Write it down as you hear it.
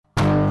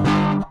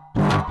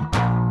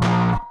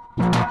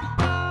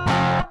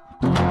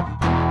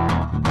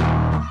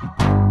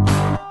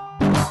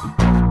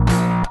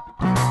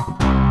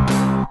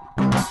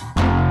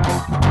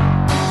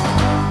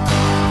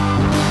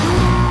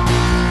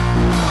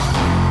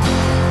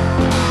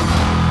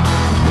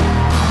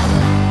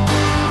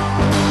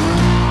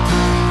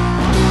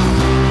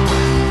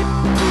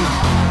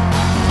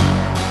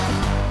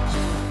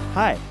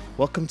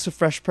Welcome to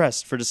Fresh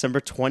Press for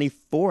December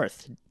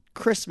 24th,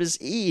 Christmas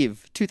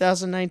Eve,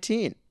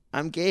 2019.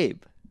 I'm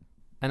Gabe.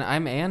 And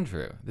I'm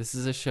Andrew. This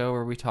is a show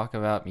where we talk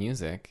about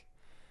music.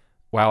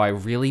 Wow, I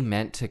really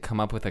meant to come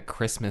up with a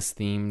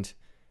Christmas-themed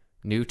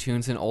new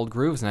tunes and old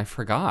grooves, and I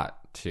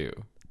forgot to.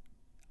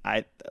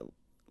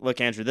 Look,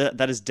 Andrew,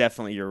 that is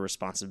definitely your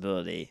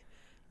responsibility.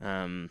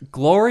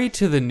 Glory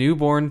to the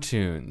newborn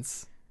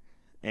tunes.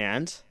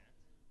 And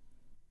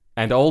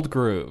old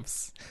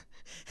grooves.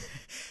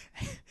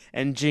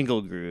 And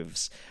jingle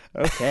grooves.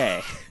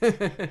 Okay.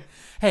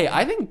 Hey,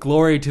 I think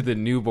Glory to the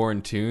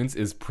Newborn Tunes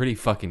is pretty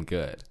fucking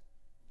good.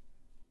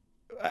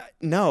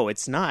 No,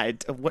 it's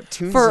not. What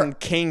tunes and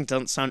King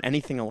don't sound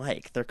anything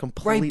alike. They're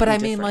completely right, but I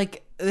different. mean,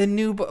 like, the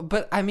new...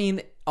 But, I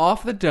mean,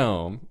 Off the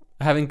Dome,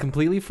 having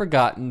completely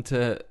forgotten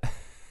to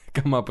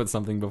come up with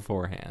something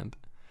beforehand.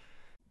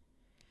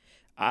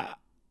 I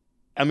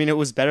mean, it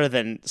was better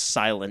than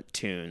silent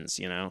tunes,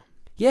 you know?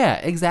 Yeah,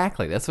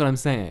 exactly. That's what I'm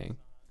saying.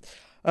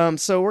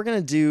 So we're going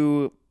to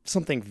do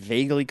something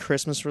vaguely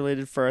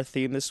Christmas-related for our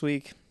theme this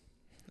week.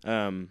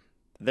 There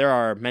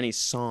are many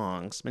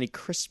songs, many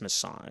Christmas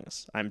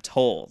songs, I'm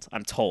told,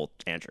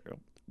 Andrew,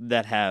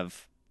 that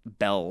have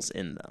bells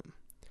in them.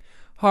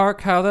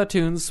 Hark how the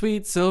tunes,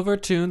 sweet silver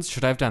tunes.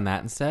 Should I have done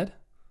that instead?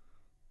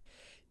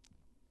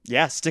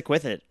 Yeah, stick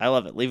with it. I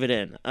love it. Leave it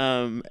in.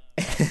 And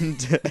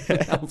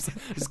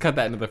just cut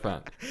that into the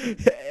front.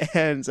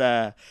 And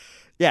so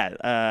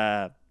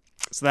that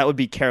would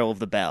be Carol of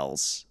the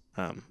Bells.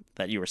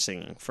 That you were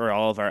singing for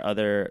all of our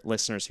other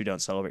listeners who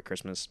don't celebrate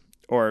Christmas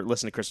or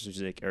listen to Christmas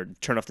music or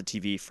turn off the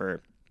TV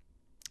for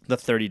the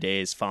 30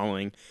 days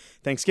following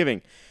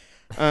Thanksgiving.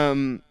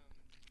 Also,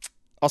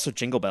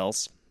 Jingle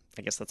Bells.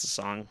 I guess that's a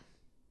song.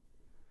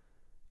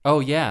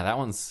 Oh, yeah,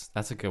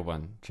 that's a good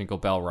one. Jingle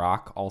Bell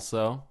Rock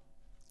also.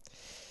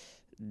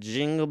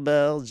 Jingle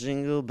bell,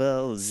 jingle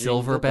bell,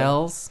 Silver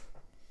Bells.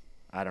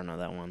 I don't know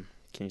that one.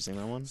 Can you sing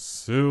that one?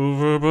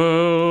 Silver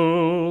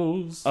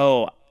Bells.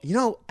 Oh, you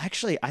know,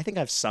 actually, I think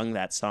I've sung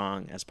that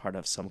song as part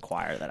of some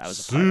choir that I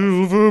was a part of.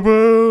 Silver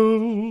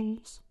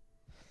Bells.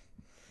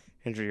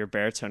 Andrew, your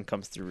baritone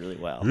comes through really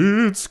well.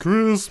 It's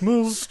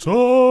Christmas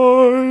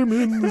time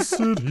in the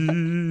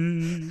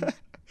city.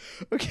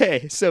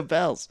 Okay, so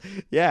bells.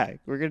 Yeah,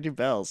 we're going to do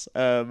bells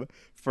for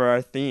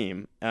our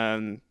theme.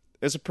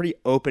 It's a pretty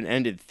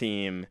open-ended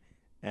theme.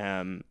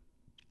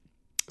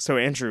 So,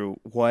 Andrew,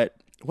 what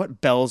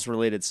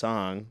bells-related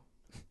song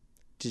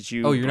did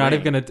you? Oh, you're not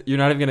even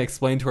gonna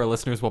explain to our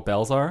listeners what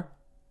bells are?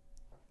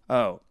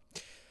 Oh,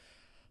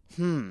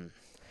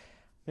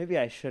 maybe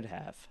I should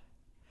have.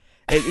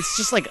 It's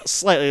just like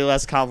slightly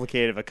less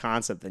complicated of a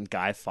concept than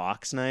Guy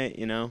Fawkes Night,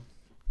 you know?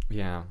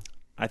 Yeah.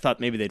 I thought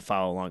maybe they'd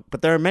follow along,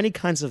 but there are many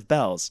kinds of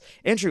bells.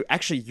 Andrew,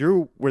 actually,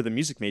 you were the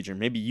music major.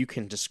 Maybe you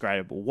can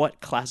describe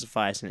what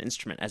classifies an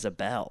instrument as a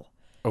bell.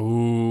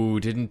 Oh,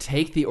 didn't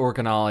take the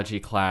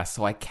organology class,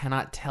 so I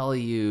cannot tell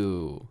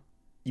you.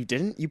 You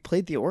didn't? You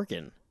played the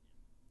organ.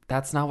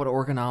 That's not what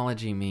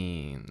organology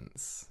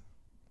means.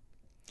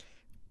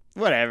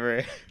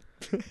 Whatever.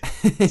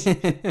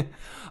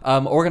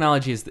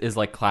 Organology is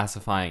like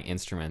classifying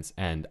instruments,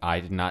 and I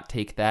did not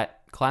take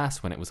that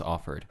class when it was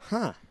offered.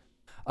 Huh.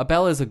 A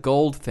bell is a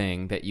gold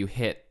thing that you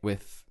hit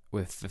with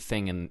the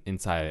thing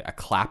inside a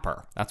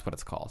clapper. That's what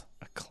it's called.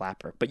 A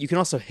clapper. But you can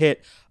also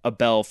hit a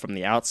bell from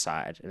the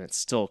outside, and it's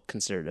still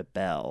considered a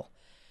bell.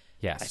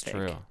 Yes,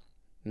 true.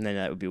 And then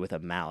that would be with a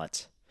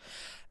mallet.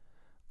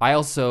 I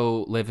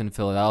also live in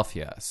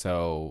Philadelphia,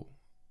 so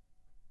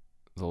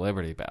the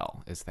Liberty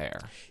Bell is there.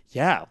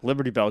 Yeah,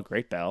 Liberty Bell,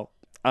 great bell.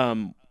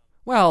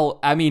 Well,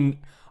 I mean,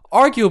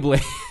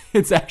 arguably,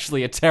 it's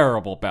actually a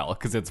terrible bell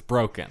because it's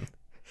broken.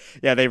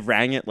 Yeah, they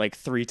rang it like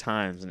 3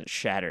 times and it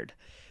shattered.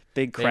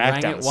 Big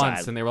crack down the side. They rang it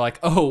once and they were like,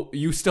 "Oh,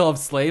 you still have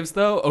slaves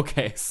though?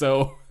 Okay,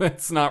 so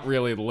that's not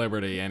really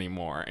Liberty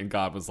anymore." And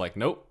God was like,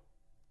 "Nope."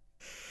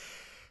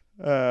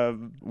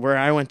 Where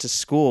I went to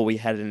school, we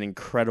had an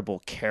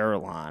incredible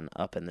carillon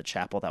up in the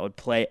chapel that would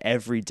play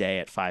every day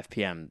at 5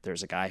 p.m.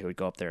 There's a guy who would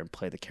go up there and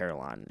play the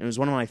carillon. It was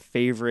one of my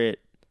favorite,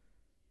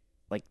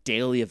 like,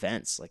 daily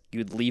events. Like, you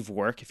would leave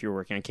work if you were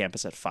working on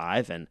campus at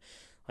 5, and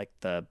like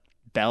the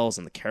bells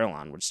and the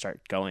carillon would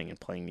start going and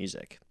playing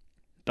music.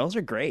 Bells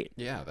are great.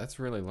 Yeah, that's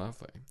really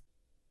lovely.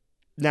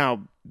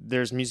 Now,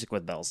 there's music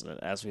with bells in it,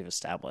 as we've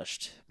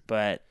established,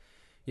 but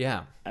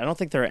yeah, I don't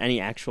think there are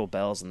any actual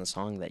bells in the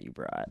song that you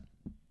brought.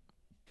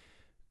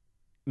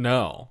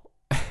 No.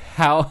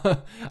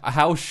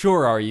 How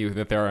sure are you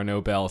that there are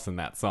no bells in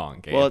that song,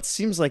 Gabe? Well, it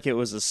seems like it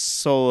was a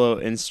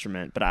solo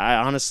instrument, but I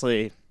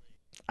honestly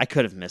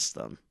could have missed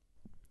them.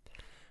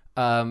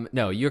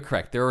 No, you're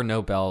correct. There are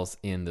no bells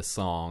in the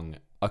song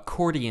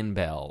Accordion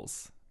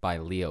Bells by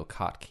Leo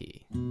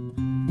Kottke.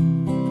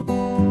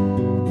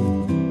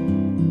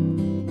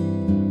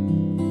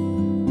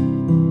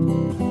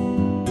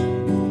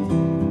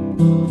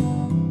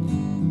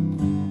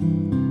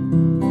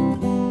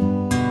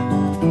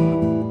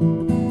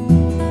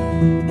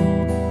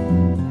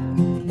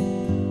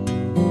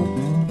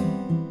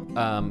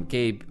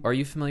 Gabe, are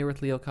you familiar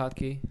with Leo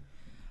Kottke?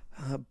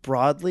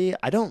 Broadly,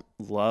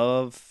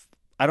 well,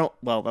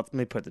 let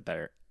me put it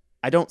better.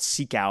 I don't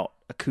seek out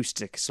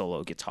acoustic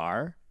solo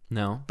guitar,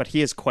 No? but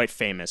he is quite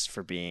famous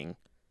for being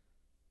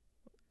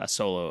a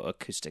solo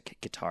acoustic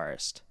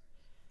guitarist.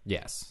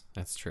 Yes,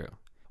 that's true.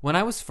 When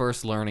I was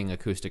first learning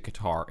acoustic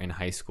guitar in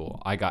high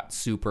school, I got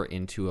super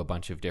into a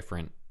bunch of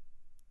different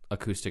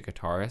acoustic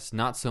guitarists.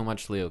 Not so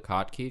much Leo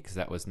Kottke, because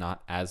that was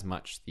not as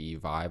much the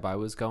vibe I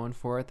was going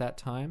for at that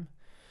time.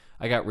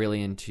 I got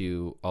really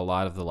into a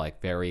lot of the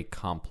like very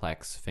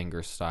complex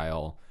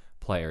fingerstyle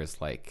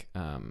players like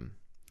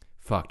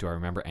do I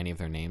remember any of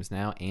their names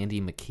now?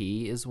 Andy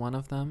McKee is one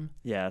of them.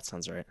 Yeah, that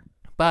sounds right.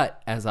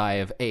 But as I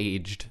have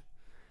aged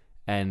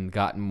and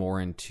gotten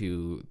more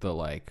into the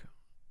like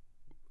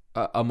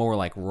a more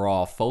like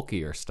raw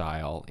folkier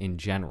style in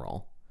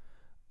general,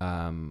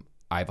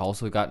 I've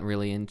also gotten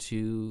really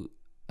into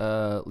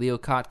Leo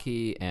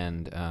Kottke,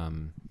 and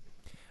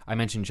I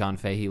mentioned John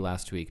Fahey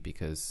last week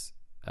because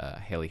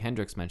Haley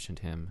Hendricks mentioned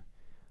him,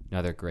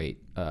 another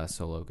great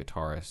solo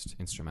guitarist,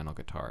 instrumental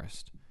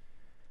guitarist.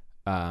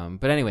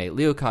 But anyway,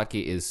 Leo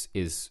Kottke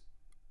is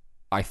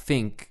I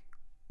think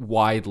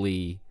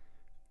widely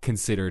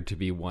considered to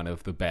be one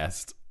of the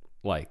best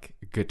like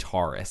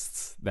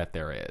guitarists that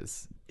there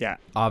is. Yeah.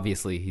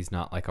 Obviously, he's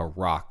not like a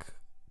rock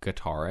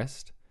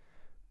guitarist,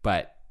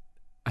 but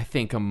I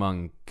think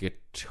among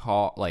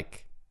guitar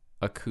like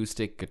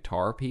acoustic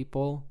guitar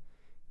people,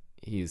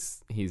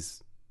 he's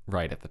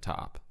right at the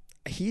top.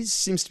 He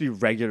seems to be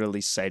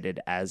regularly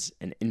cited as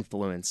an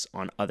influence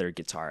on other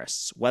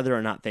guitarists, whether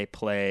or not they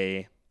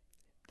play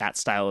that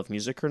style of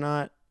music or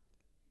not.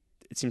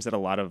 It seems that a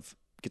lot of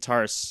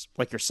guitarists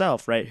like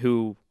yourself, right,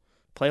 who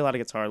play a lot of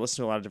guitar,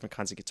 listen to a lot of different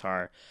kinds of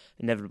guitar,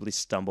 inevitably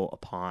stumble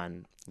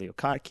upon Leo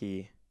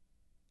Kottke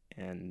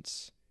and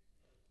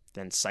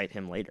then cite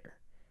him later.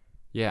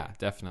 Yeah,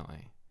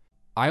 definitely.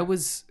 I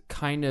was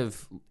kind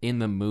of in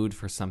the mood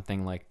for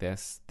something like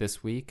this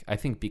week. I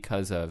think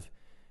because of,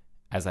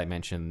 as I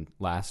mentioned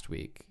last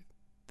week,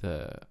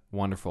 the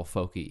wonderful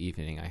folky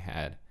evening I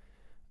had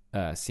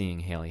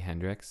seeing Haley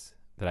Hendricks,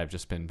 that I've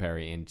just been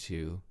very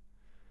into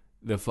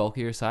the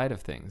folkier side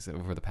of things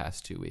over the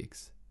past 2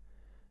 weeks.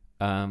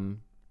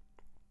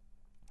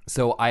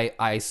 So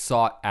I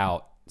sought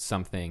out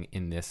something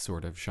in this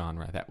sort of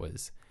genre that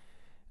was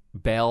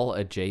Bell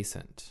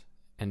adjacent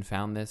and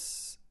found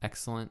this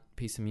excellent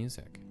piece of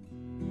music.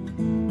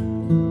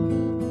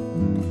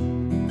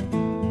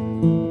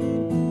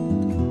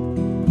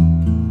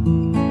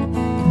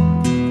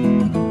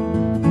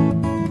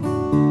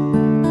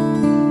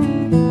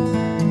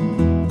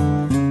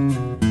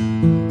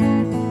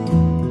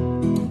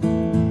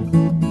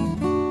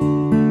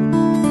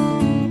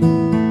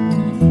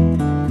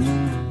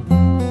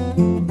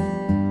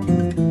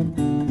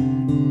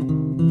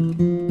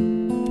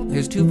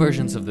 There's two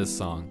versions of this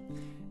song,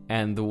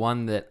 and the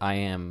one that I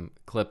am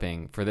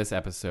clipping for this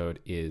episode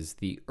is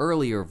the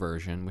earlier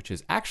version, which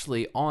is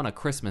actually on a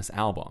Christmas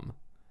album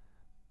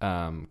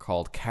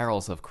called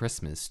Carols of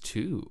Christmas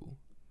 2.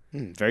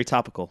 Very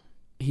topical.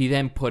 He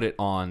then put it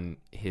on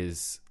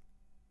his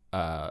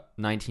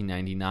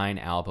 1999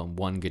 album,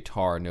 One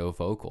Guitar, No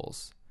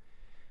Vocals,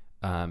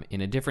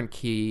 in a different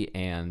key,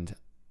 and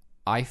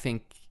I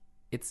think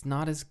it's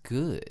not as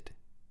good.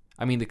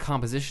 I mean, the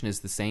composition is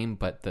the same,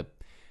 but the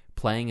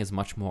playing is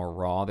much more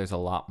raw. There's a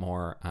lot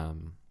more,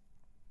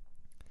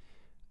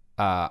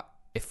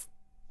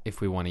 if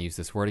we want to use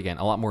this word again,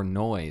 a lot more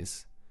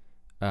noise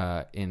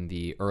in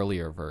the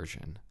earlier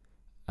version,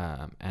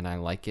 and I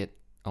like it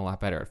a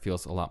lot better. It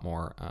feels a lot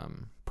more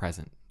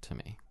present to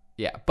me.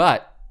 Yeah,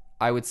 but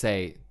I would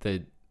say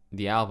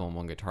the album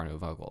One Guitar, No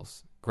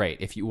Vocals, great.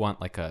 If you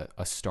want like a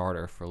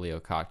starter for Leo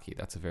Kottke,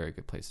 that's a very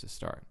good place to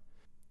start.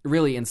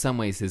 Really, in some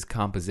ways, his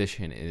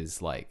composition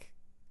is like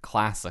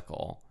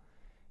classical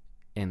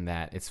in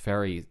that it's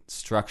very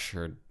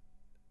structured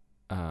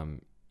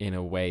in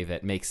a way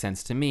that makes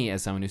sense to me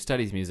as someone who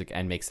studies music,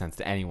 and makes sense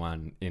to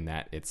anyone in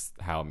that it's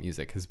how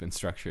music has been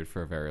structured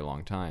for a very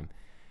long time.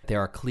 There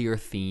are clear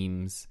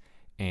themes,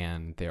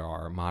 and there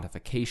are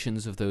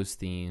modifications of those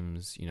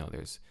themes. You know,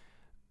 there's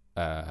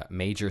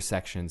major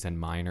sections and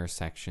minor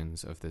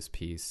sections of this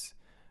piece.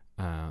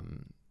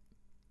 Right,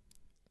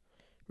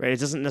 it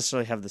doesn't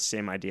necessarily have the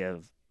same idea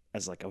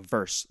as like a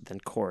verse, then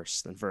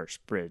chorus, then verse,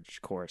 bridge,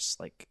 chorus,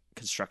 like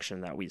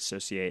construction that we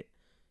associate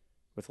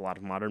with a lot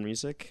of modern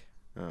music.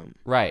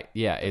 Right.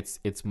 Yeah.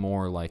 It's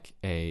more like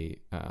a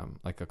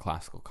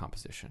classical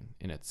composition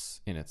in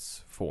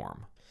its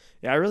form.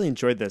 Yeah, I really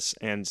enjoyed this,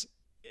 and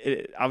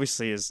it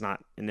obviously is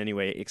not in any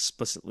way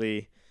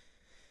explicitly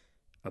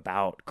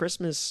about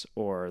Christmas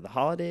or the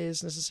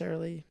holidays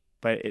necessarily,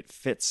 but it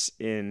fits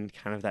in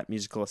kind of that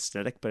musical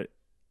aesthetic, but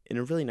in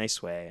a really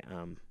nice way.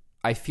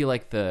 I feel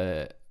like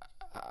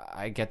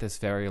I get this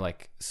very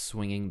like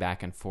swinging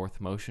back and forth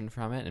motion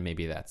from it, and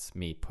maybe that's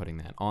me putting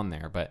that on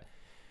there, but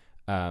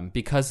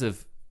because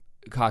of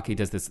Kottke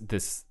does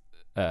this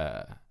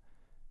has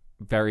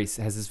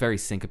this very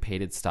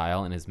syncopated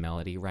style in his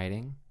melody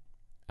writing,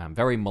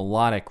 very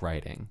melodic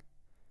writing,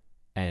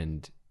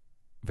 and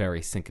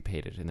very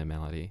syncopated in the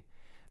melody.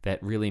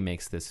 that really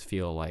makes this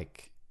feel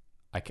like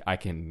I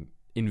can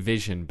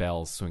envision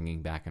bells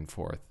swinging back and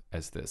forth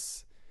as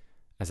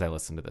I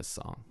listen to this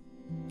song.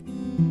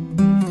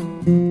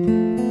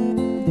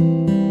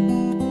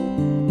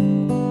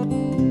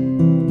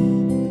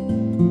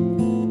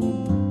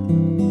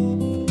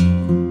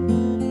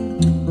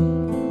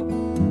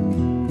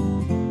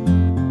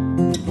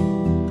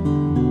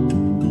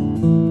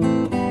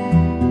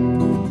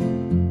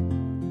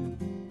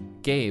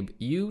 Gabe,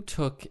 you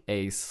took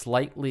a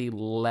slightly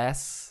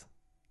less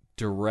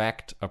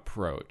direct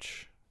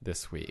approach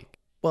this week.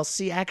 Well,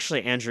 see,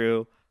 actually,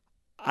 Andrew,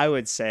 I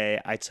would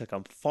say I took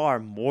a far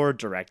more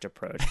direct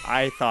approach.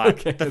 I thought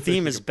Okay, the that's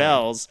theme a is good point.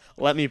 bells.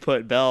 Let me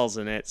put bells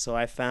in it. So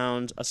I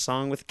found a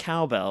song with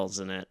cowbells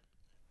in it.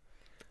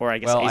 Or I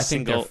guess Well, a I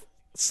think single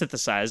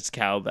synthesized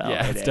cowbell.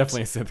 yeah, in it's it.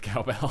 definitely a synth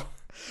cowbell.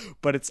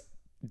 But it's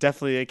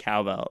definitely a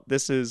cowbell.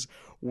 This is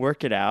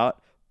Work It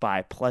Out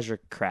by Pleasure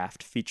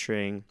Craft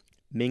featuring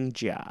Ming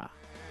Jia.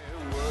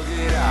 Work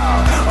it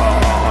out.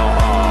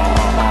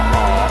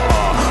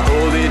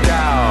 Hold it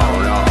down.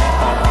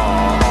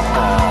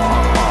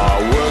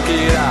 Work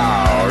it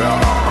out.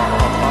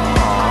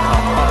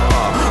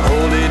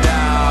 Hold it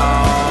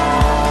down.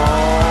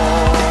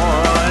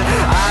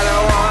 I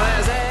don't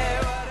wanna say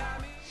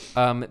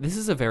what I mean. This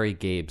is a very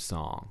Gabe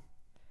song.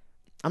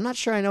 I'm not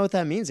sure I know what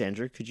that means,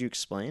 Andrew. Could you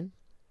explain?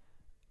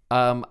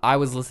 I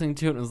was listening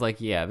to it and was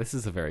like, yeah, this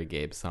is a very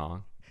Gabe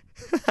song.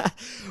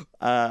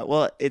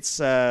 Well,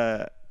 it's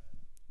I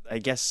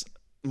guess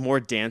more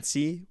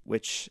dancey,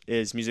 which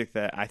is music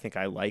that I think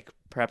I like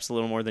perhaps a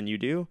little more than you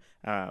do,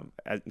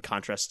 in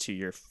contrast to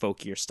your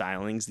folkier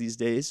stylings these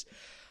days.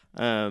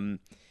 And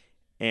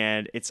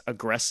it's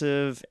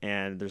aggressive,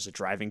 and there's a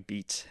driving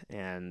beat,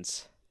 and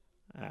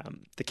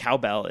the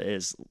cowbell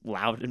is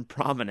loud and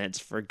prominent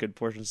for good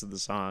portions of the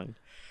song.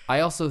 I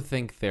also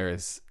think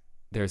there's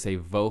a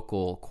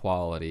vocal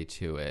quality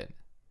to it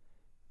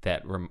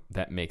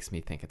that makes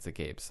me think it's a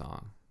Gabe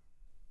song.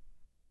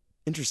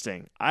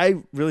 Interesting.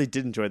 I really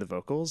did enjoy the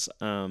vocals.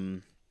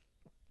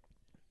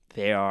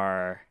 They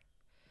are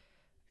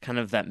kind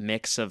of that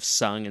mix of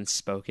sung and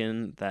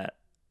spoken that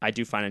I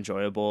do find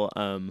enjoyable.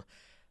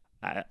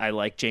 I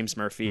like James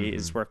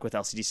Murphy's work with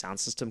LCD Sound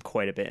System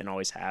quite a bit and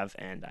always have,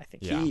 and I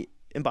think he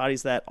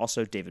embodies that.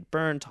 Also, David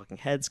Byrne, Talking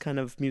Heads kind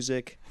of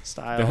music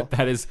style.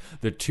 That is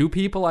the two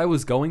people I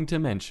was going to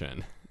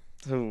mention.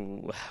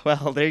 Ooh,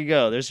 well, there you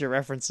go. There's your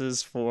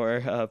references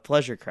for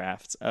Pleasure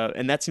Craft,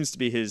 and that seems to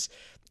be his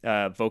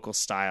vocal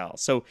style.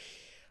 So,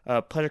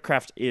 Pleasure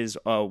Craft is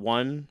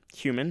one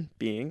human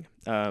being,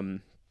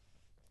 and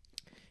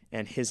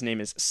his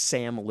name is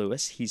Sam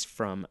Lewis. He's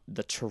from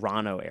the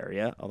Toronto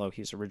area, although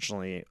he's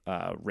originally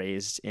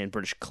raised in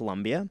British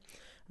Columbia.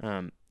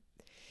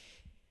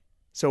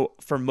 So,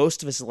 for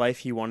most of his life,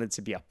 he wanted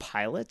to be a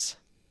pilot,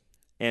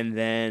 and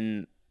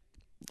then,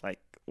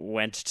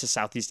 went to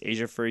Southeast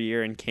Asia for a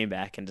year and came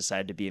back and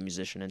decided to be a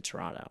musician in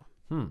Toronto.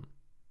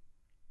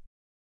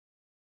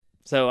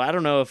 So I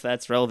don't know if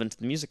that's relevant to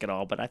the music at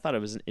all, but I thought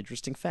it was an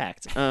interesting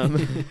fact.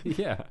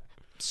 Yeah.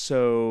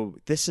 So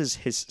this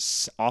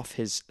is off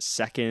his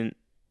second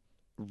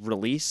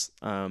release,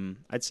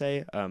 I'd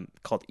say,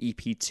 called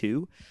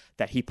EP2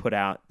 that he put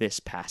out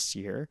this past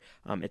year.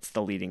 It's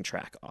the leading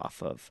track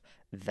off of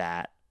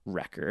that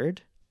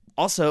record.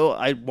 Also,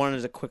 I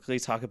wanted to quickly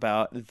talk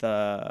about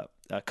the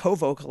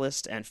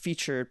co-vocalist and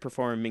featured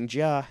performer Ming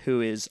Jia, who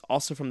is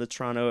also from the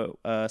Toronto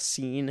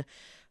scene,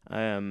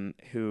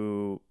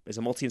 who is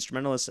a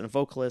multi-instrumentalist and a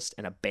vocalist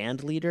and a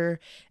band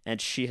leader,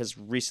 and she has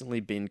recently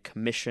been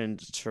commissioned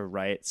to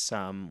write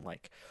some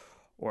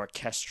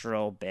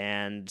orchestral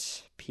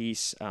band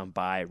piece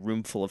by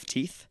Roomful of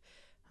Teeth,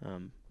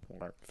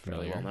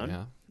 fairly well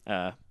known,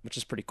 which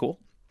is pretty cool.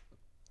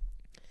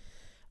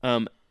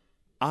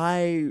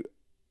 I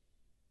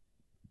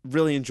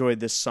really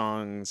enjoyed this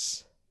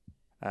song's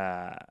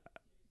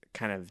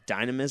kind of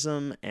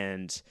dynamism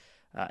and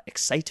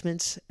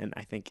excitement, and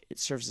I think it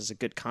serves as a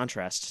good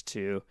contrast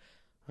to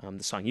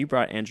the song you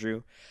brought,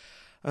 Andrew.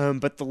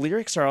 But the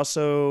lyrics are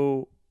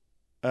also,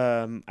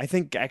 I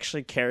think,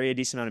 actually carry a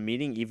decent amount of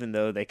meaning, even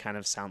though they kind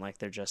of sound like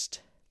they're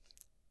just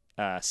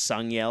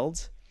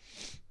sung-yelled.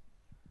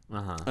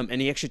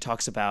 And he actually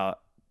talks about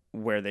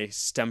where they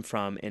stem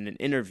from in an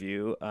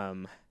interview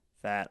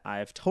that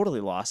I've totally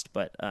lost,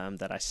 but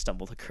that I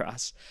stumbled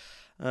across.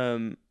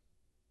 So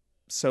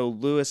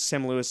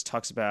Sam Lewis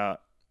talks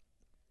about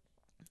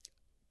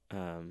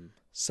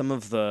some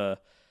of the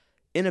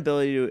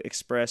inability to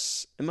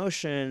express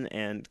emotion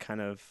and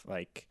kind of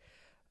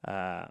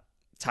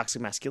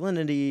toxic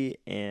masculinity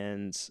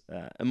and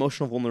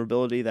emotional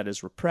vulnerability that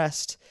is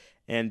repressed.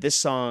 And this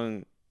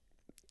song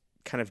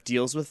kind of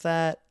deals with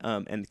that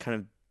and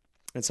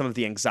some of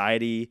the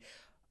anxiety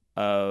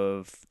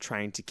of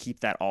trying to keep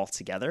that all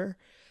together.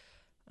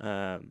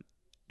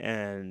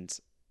 And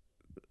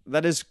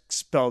that is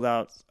spelled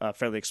out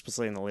fairly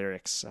explicitly in the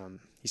lyrics.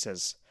 He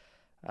says,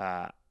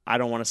 I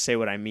don't want to say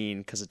what I mean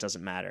because it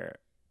doesn't matter.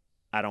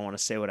 I don't want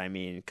to say what I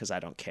mean because I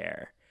don't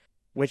care.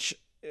 Which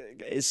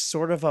is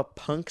sort of a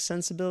punk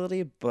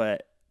sensibility,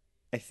 but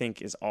I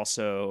think is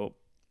also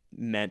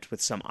meant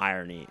with some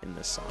irony in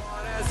this song.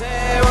 Wanna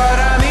say what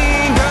I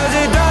mean, 'cause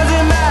it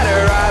doesn't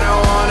matter. I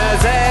don't wanna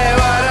say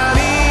what I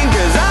mean,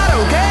 'cause I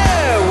don't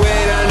care.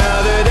 Wait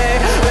another day,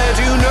 let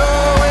you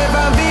know if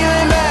I'm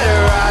feeling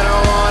better. I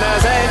don't wanna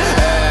say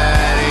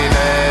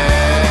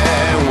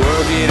anything.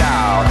 Work it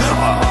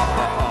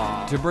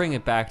out. To bring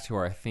it back to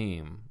our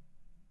theme,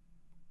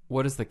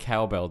 what does the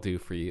cowbell do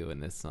for you in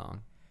this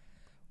song?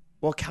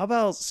 Well,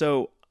 cowbell's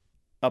so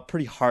a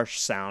pretty harsh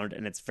sound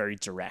and it's very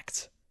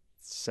direct.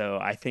 So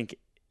I think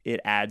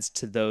it adds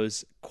to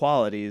those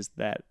qualities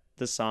that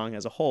the song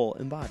as a whole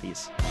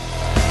embodies.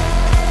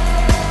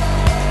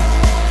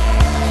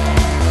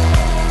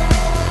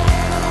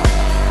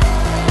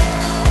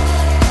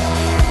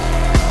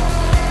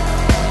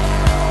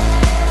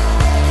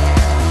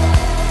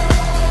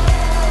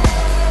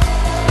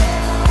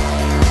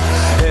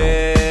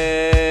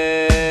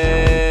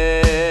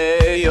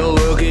 Hey, you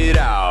look it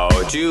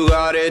out. You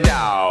got it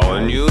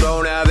down. You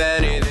don't have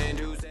anything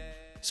to say.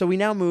 So we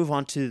now move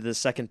on to the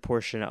second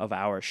portion of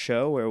our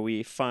show where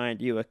we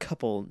find you a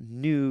couple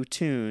new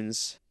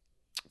tunes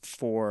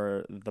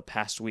for the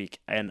past week.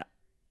 And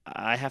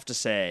I have to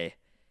say,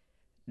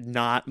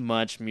 not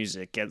much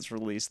music gets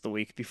released the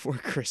week before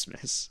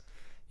Christmas.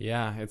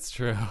 Yeah, it's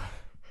true.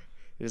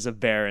 It is a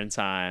barren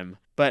time.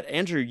 But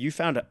Andrew, you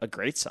found a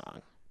great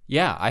song.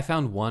 Yeah, I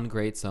found one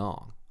great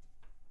song.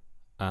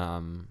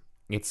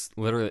 It's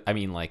literally, I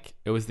mean, like,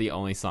 it was the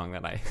only song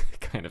that I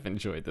kind of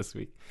enjoyed this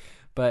week.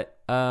 But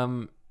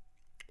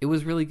it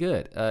was really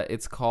good.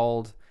 It's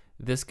called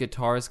This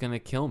Guitar's Gonna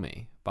Kill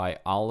Me by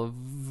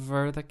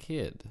Oliver the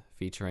Kid,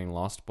 featuring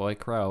Lost Boy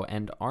Crow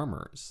and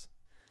Armors.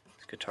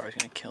 This guitar's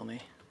gonna kill me.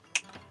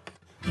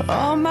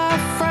 All my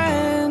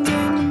friends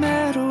in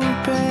metal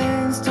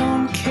bands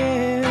don't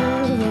care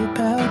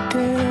about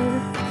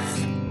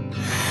death.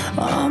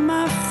 All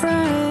my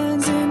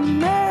friends in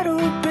metal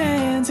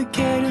bands are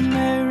getting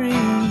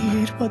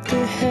married. What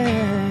the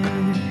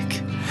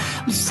heck?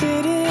 I'm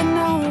sitting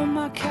on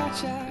my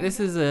couch. This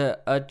is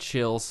a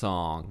chill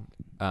song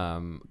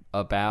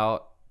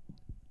about,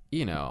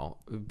 you know,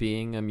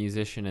 being a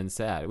musician and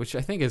sad, which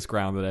I think is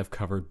ground that I've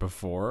covered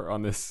before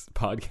on this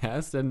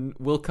podcast and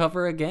will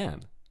cover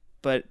again.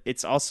 But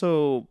it's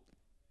also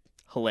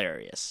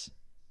hilarious.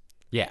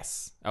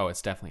 Yes. Oh,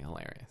 it's definitely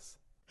hilarious.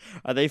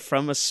 Are they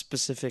from a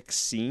specific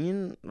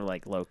scene or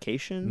like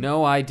location?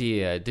 No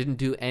idea. Didn't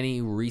do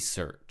any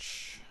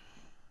research.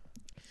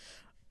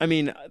 I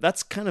mean,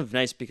 that's kind of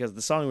nice because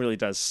the song really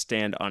does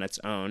stand on its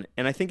own.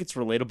 And I think it's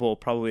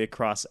relatable probably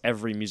across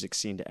every music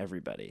scene to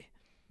everybody.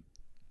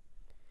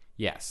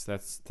 Yes,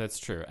 that's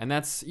true. And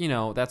that's, you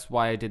know, that's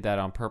why I did that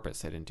on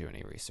purpose. I didn't do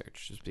any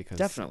research just because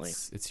Definitely.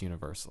 it's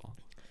universal.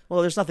 Well,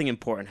 there's nothing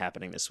important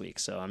happening this week,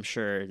 so I'm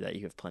sure that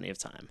you have plenty of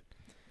time.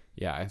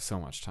 Yeah, I have so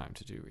much time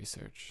to do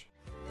research.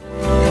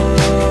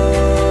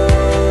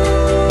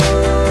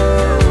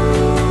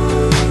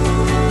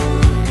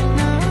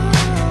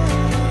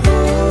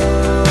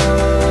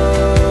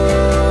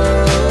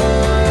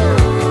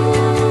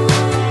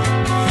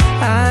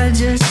 I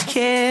just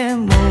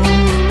can't move.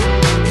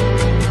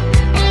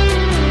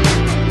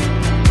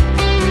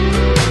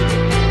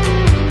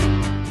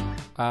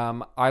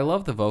 I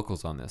love the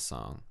vocals on this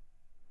song.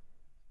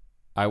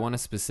 I want to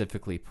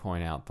specifically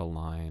point out the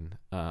line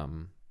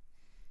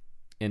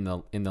in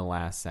the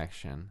last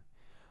section.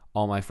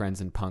 All my friends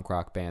in punk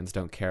rock bands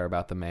don't care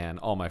about the man.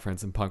 All my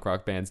friends in punk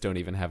rock bands don't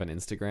even have an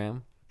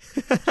Instagram.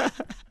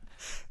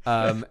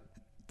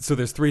 So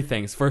there's three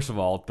things. First of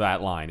all,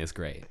 that line is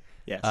great.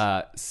 Yes.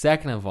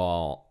 Second of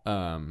all,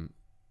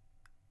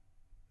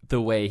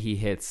 the way he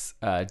hits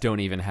don't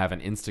even have an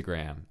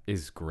Instagram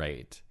is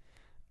great.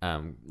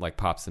 Like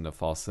pops into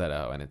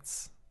falsetto, and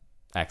it's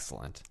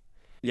excellent.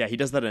 Yeah, he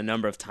does that a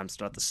number of times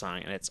throughout the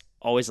song, and it's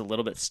always a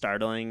little bit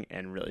startling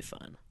and really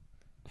fun.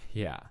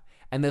 Yeah.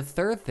 And the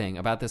third thing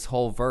about this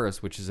whole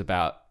verse, which is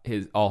about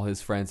all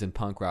his friends in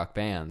punk rock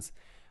bands,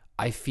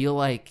 I feel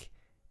like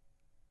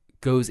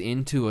goes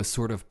into a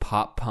sort of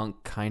pop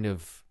punk kind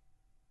of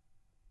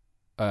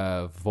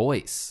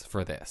voice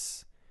for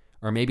this.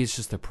 Or maybe it's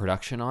just the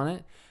production on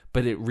it,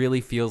 but it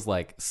really feels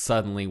like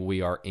suddenly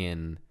we are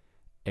in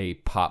a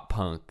pop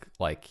punk,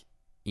 like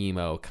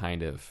emo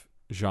kind of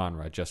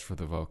genre just for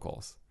the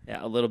vocals.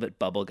 Yeah, a little bit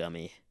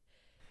bubblegummy.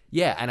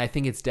 Yeah, and I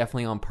think it's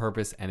definitely on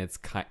purpose, and it's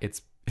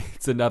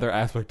another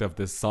aspect of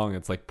this song.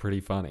 It's like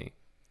pretty funny.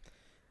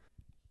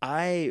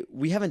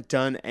 We haven't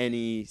done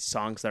any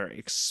songs that are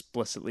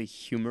explicitly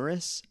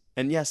humorous.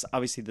 And yes,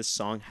 obviously this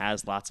song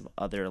has lots of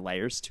other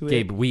layers to it.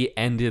 Gabe, we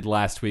ended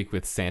last week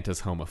with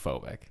Santa's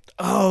Homophobic.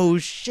 Oh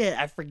shit,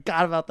 I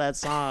forgot about that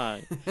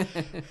song.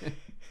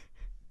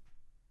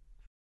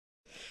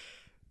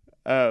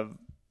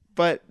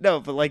 But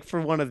like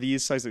for one of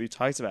these songs that we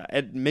talked about,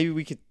 and maybe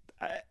we could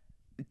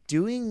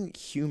doing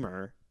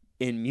humor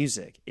in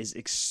music is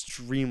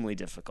extremely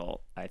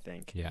difficult, I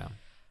think. Yeah.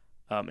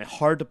 And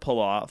hard to pull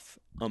off,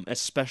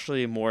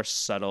 especially more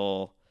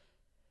subtle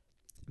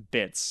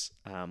bits,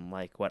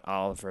 like what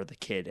Oliver the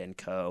Kid and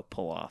co.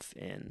 pull off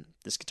in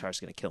This Guitar's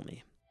Gonna Kill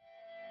Me.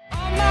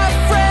 All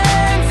my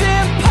friends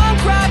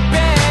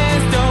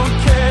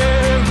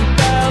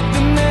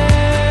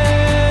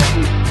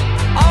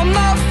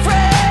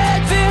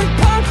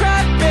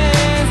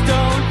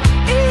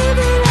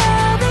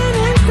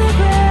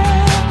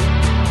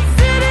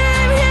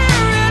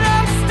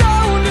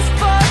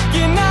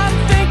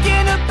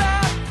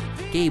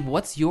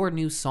what's your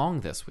new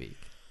song this week?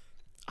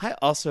 I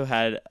also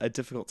had a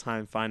difficult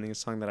time finding a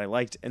song that I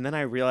liked, and then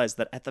I realized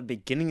that at the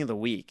beginning of the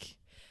week,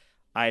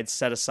 I had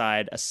set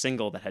aside a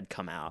single that had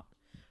come out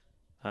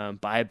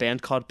by a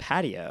band called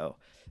Patio.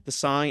 The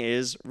song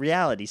is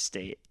Reality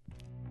State.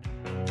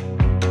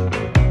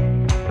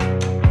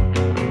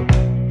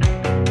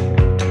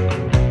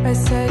 I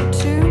said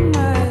too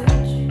much.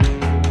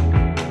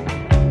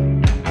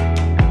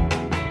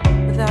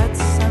 That's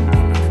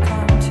something you've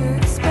come to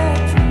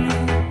expect from me.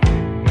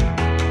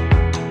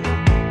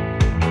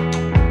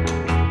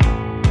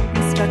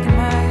 I'm stuck in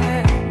my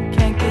head,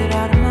 can't get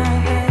out of my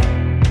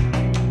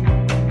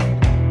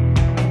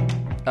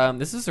head.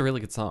 This is a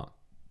really good song.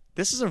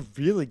 This is a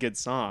really good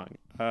song.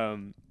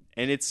 And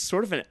it's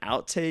sort of an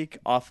outtake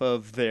off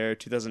of their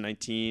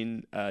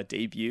 2019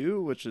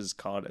 debut, which is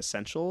called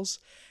Essentials.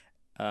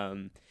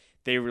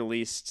 They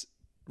released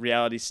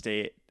Reality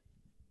State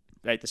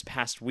right this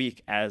past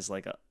week as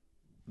like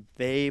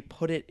they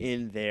put it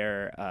in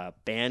their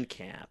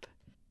Bandcamp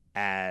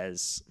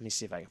as, let me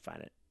see if I can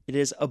find it. It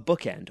is a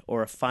bookend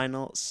or a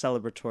final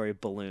celebratory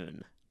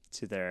balloon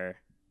to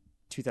their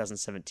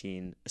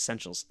 2017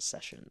 Essentials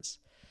sessions,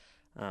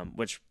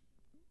 which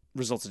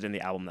resulted in the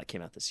album that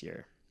came out this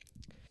year.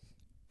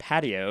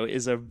 Patio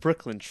is a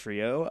Brooklyn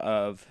trio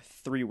of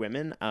three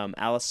women,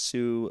 Alice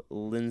Sue,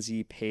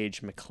 Lindsay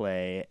Page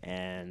McClay,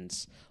 and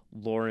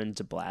Lauren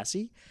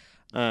DeBlasi,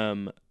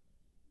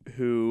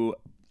 who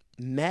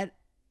met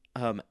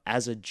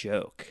as a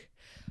joke.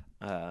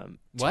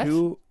 What?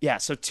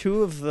 So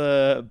two of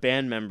the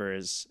band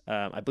members,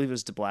 I believe it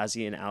was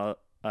DeBlasi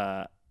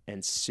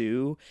and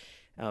Sue,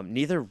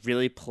 neither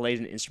really played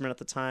an instrument at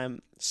the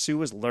time. Sue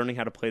was learning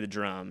how to play the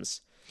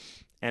drums,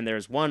 and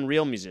there's one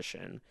real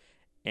musician.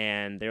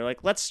 And they were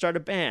like, let's start a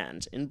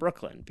band in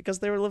Brooklyn, because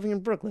they were living in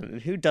Brooklyn.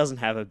 And who doesn't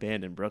have a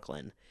band in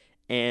Brooklyn?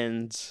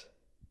 And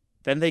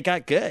then they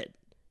got good,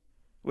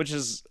 which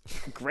is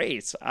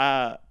great.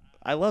 I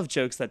love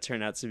jokes that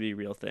turn out to be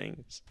real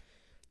things.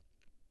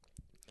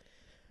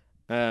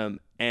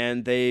 And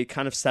they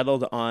kind of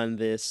settled on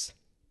this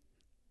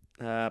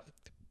kind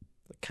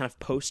of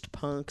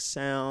post-punk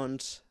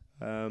sound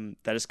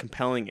that is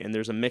compelling. And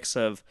there's a mix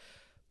of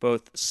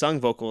both sung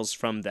vocals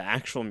from the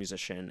actual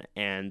musician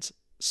and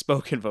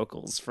spoken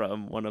vocals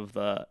from one of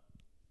the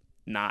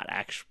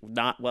I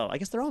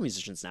guess they're all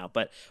musicians now,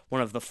 but one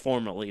of the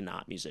formerly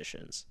not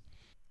musicians,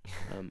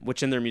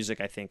 which in their music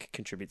I think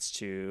contributes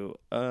to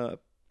a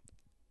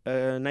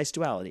nice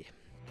duality.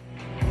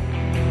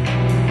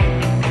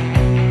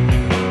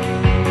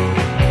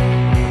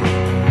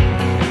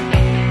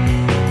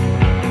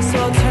 So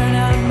I'll turn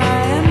out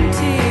my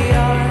empty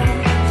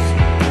arms,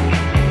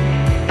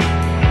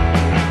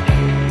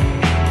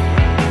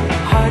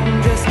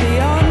 hardened just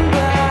beyond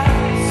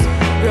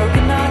glass,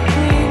 broken not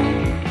clean.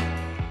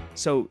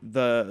 So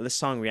the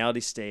song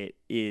Reality State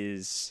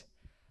is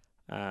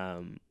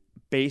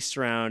based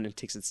around and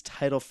takes its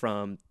title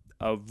from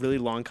a really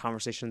long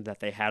conversation that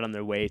they had on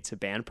their way to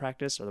band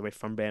practice, or their way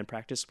from band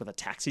practice, with a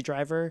taxi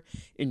driver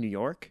in New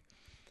York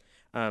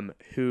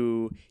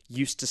who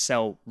used to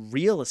sell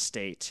real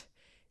estate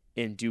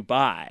in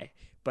Dubai.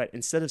 But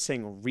instead of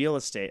saying real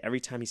estate, every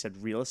time he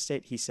said real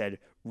estate, he said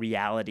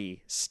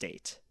reality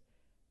state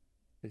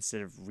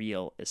instead of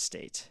real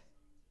estate.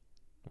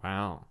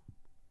 Wow.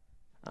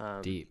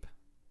 Deep.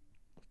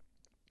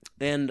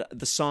 And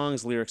the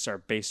song's lyrics are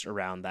based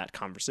around that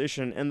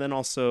conversation, and then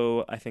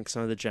also I think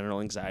some of the general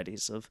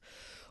anxieties of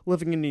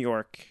living in New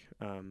York,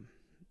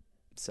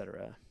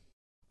 etc.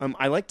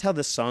 I liked how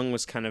this song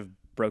was kind of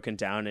broken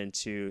down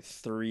into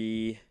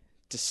three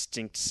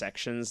distinct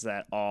sections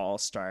that all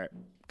start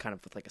kind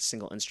of with like a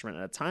single instrument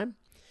at a time,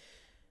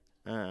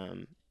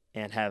 and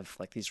have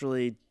like these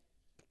really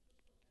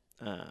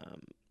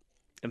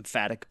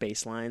emphatic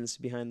bass lines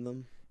behind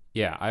them.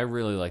 Yeah, I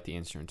really like the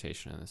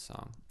instrumentation in this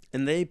song.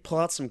 And they pull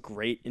out some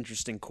great,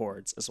 interesting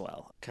chords as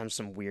well. Kind of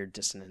some weird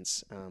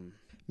dissonance.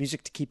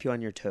 Music to keep you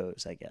on your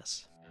toes, I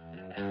guess.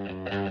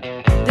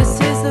 This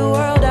is the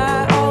world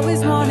I always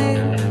wanted,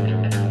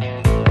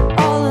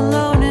 all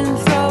alone and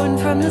throwing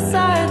from the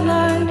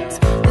sidelines.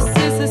 This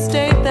is the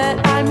state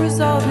that I'm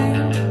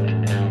resolving,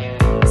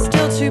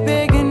 still too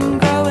big and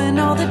growing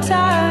all the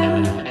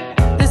time.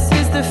 This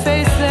is the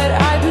face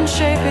that I've been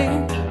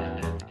shaping.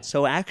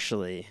 So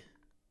actually,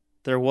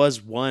 there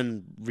was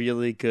one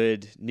really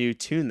good new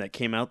tune that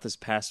came out this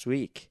past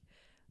week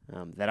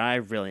that I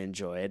really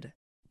enjoyed.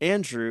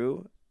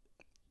 Andrew,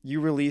 you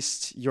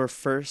released your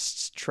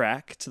first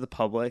track to the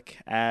public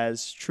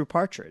as True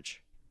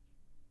Partridge.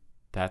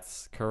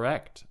 That's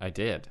correct. I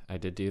did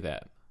do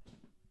that.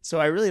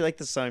 So I really like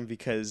this song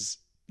because,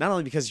 not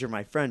only because you're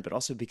my friend, but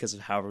also because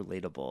of how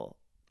relatable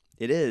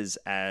it is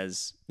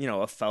as, you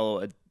know, a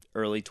fellow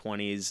early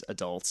 20s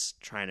adult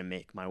trying to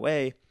make my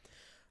way.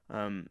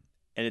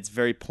 And it's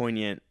very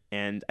poignant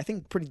and I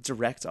think pretty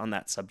direct on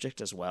that subject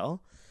as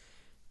well.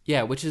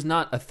 Yeah, which is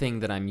not a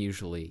thing that I'm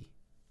usually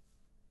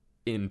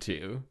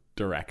into,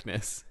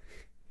 directness,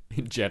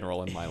 in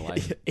general in my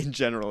life. In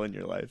general in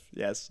your life.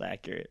 Yes,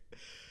 accurate.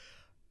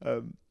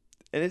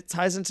 And it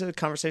ties into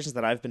conversations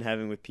that I've been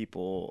having with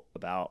people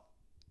about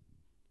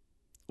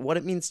what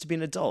it means to be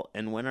an adult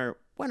and when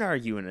are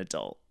you an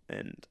adult?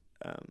 And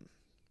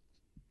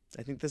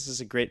I think this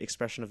is a great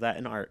expression of that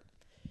in art.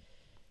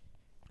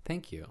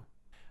 Thank you.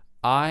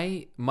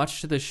 I,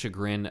 much to the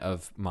chagrin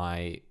of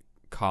my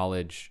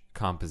college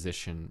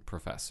composition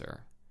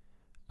professor,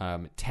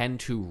 tend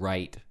to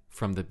write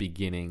from the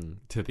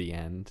beginning to the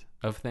end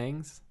of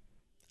things.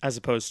 As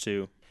opposed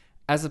to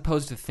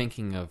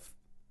thinking of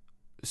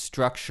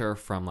structure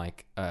from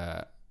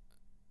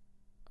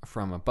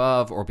from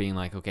above, or being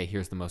like, okay,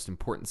 here's the most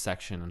important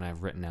section and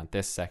I've written out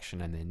this section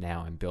and then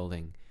now I'm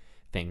building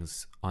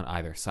things on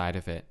either side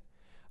of it.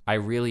 I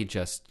really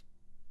just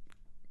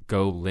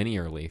go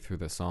linearly through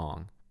the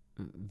song.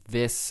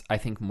 This, I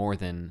think, more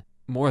than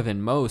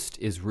most,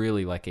 is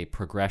really like a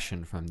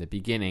progression from the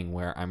beginning,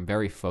 where I'm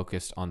very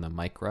focused on the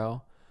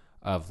micro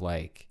of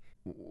like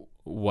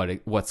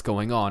what's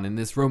going on in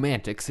this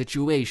romantic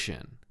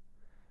situation.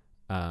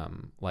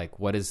 Like,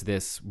 what does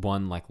this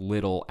one like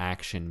little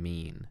action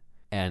mean?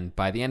 And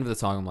by the end of the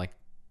song, I'm like,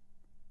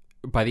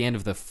 by the end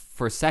of the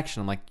first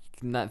section, I'm like,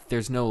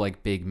 there's no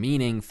like big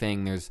meaning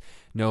thing. There's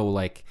no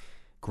like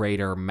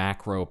greater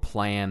macro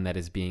plan that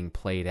is being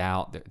played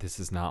out. This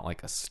is not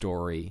like a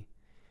story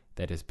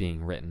that is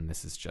being written.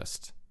 This is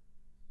just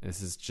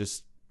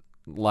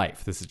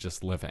life. This is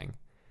just living.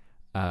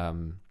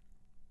 And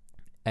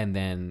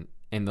then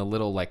in the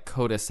little like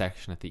coda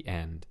section at the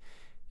end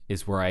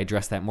is where I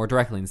address that more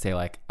directly and say,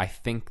 like, I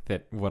think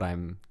that what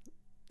I'm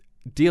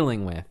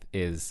dealing with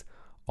is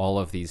all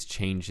of these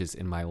changes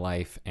in my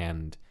life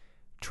and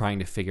trying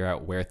to figure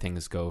out where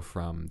things go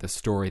from the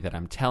story that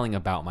I'm telling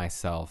about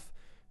myself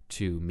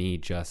to me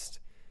just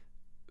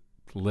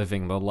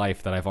living the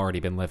life that I've already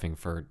been living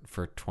for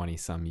 20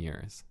 some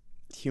years.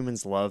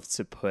 Humans love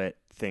to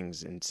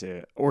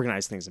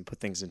organize things and put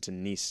things into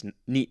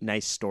neat,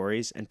 nice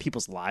stories and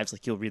people's lives.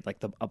 Like, you'll read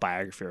like a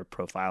biography or a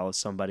profile of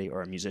somebody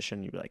or a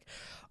musician. You'll be like,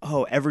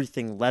 oh,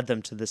 everything led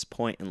them to this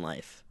point in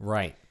life.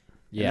 Right.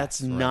 Yeah.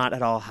 That's not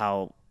at all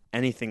how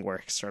anything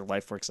works or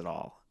life works at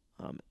all.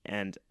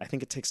 And I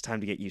think it takes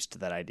time to get used to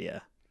that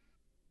idea,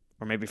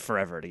 or maybe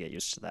forever to get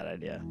used to that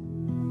idea.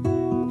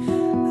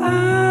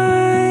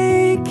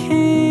 I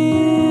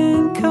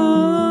can't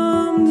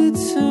come to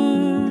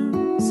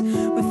terms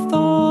with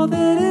all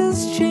that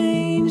has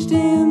changed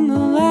in the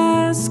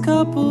last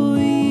couple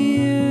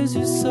years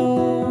or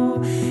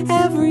so.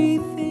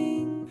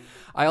 Everything.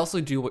 I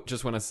also do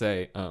just want to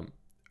say,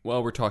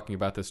 while we're talking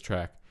about this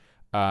track,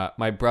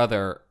 my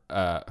brother,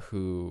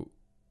 who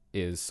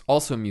is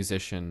also a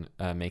musician,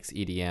 makes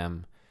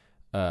EDM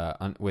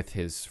with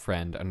his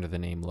friend under the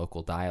name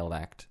Local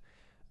Dialect,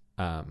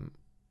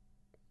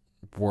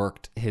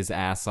 worked his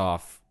ass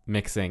off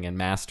mixing and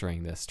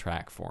mastering this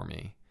track for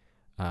me,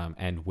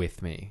 and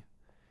with me,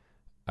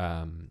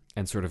 and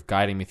sort of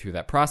guiding me through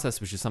that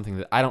process, which is something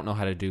that I don't know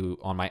how to do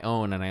on my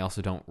own, and I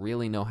also don't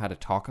really know how to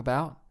talk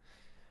about.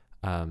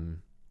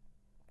 And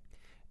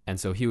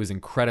so he was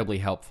incredibly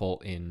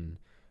helpful in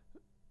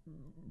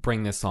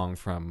bringing this song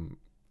from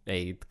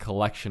a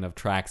collection of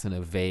tracks and a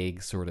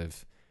vague sort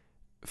of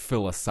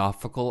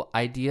philosophical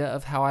idea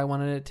of how I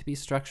wanted it to be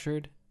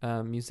structured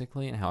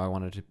musically and how I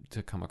wanted it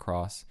to come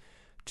across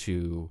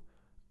to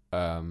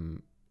a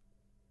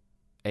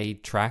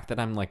track that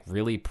I'm like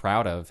really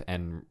proud of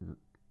and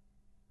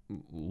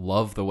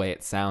love the way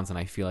it sounds, and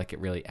I feel like it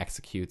really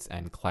executes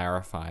and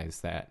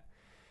clarifies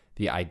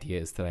the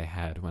ideas that I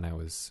had when I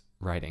was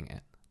writing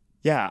it.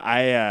 Yeah,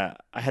 I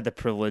had the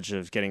privilege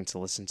of getting to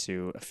listen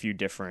to a few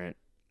different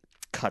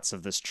cuts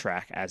of this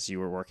track as you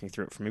were working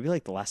through it for maybe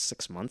like the last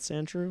 6 months,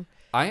 Andrew.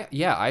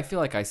 I feel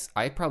like I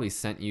probably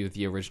sent you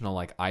the original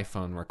like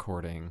iPhone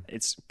recording.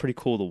 It's pretty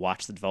cool to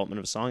watch the development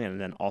of a song,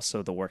 and then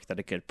also the work that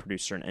a good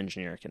producer and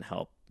engineer can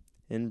help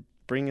in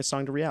bringing a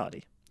song to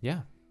reality.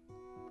 Yeah.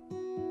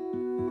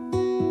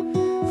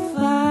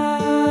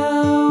 Flowers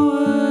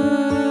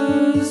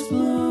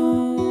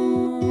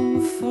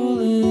bloom full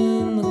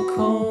in the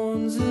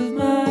cones of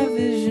my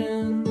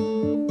vision,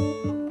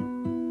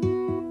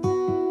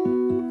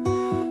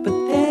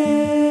 but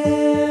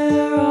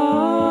there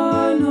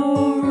are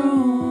no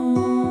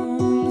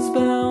rooms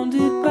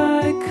bounded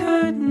by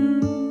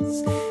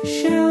curtains,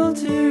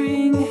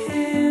 sheltering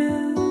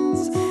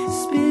hands,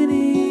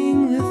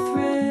 spinning the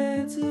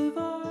threads of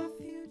our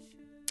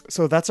future.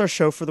 So that's our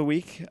show for the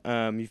week.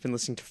 You've been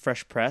listening to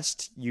Fresh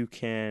Pressed. You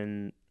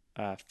can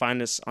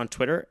find us on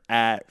Twitter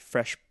at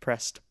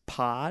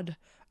FreshPressedPod.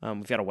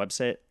 We've got a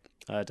website,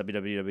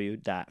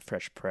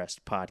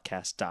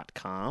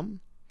 www.freshpressedpodcast.com.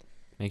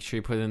 Make sure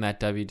you put in that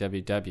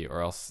www,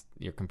 or else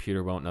your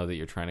computer won't know that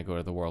you're trying to go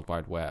to the World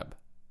Wide Web.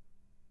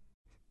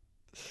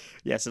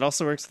 Yes, it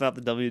also works without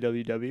the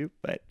www,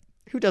 but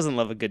who doesn't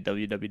love a good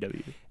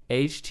www?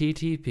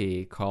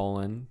 http://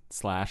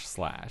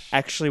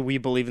 Actually, we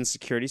believe in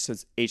security, so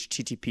it's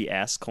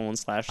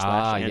https://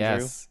 Ah, Andrew.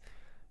 yes.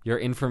 Your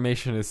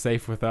information is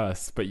safe with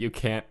us, but you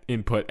can't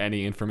input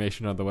any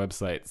information on the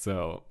website,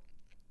 so...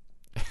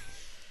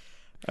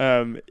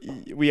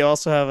 We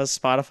also have a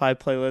Spotify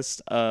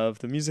playlist of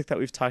the music that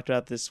we've talked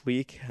about this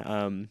week.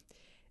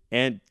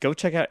 And go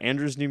check out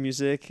Andrew's new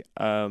music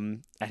at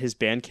his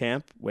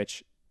Bandcamp,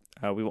 which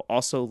we will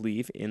also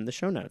leave in the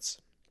show notes.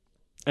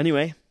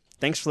 Anyway,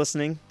 thanks for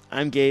listening.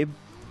 I'm Gabe.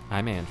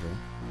 I'm Andrew.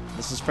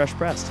 This is Fresh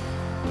Pressed.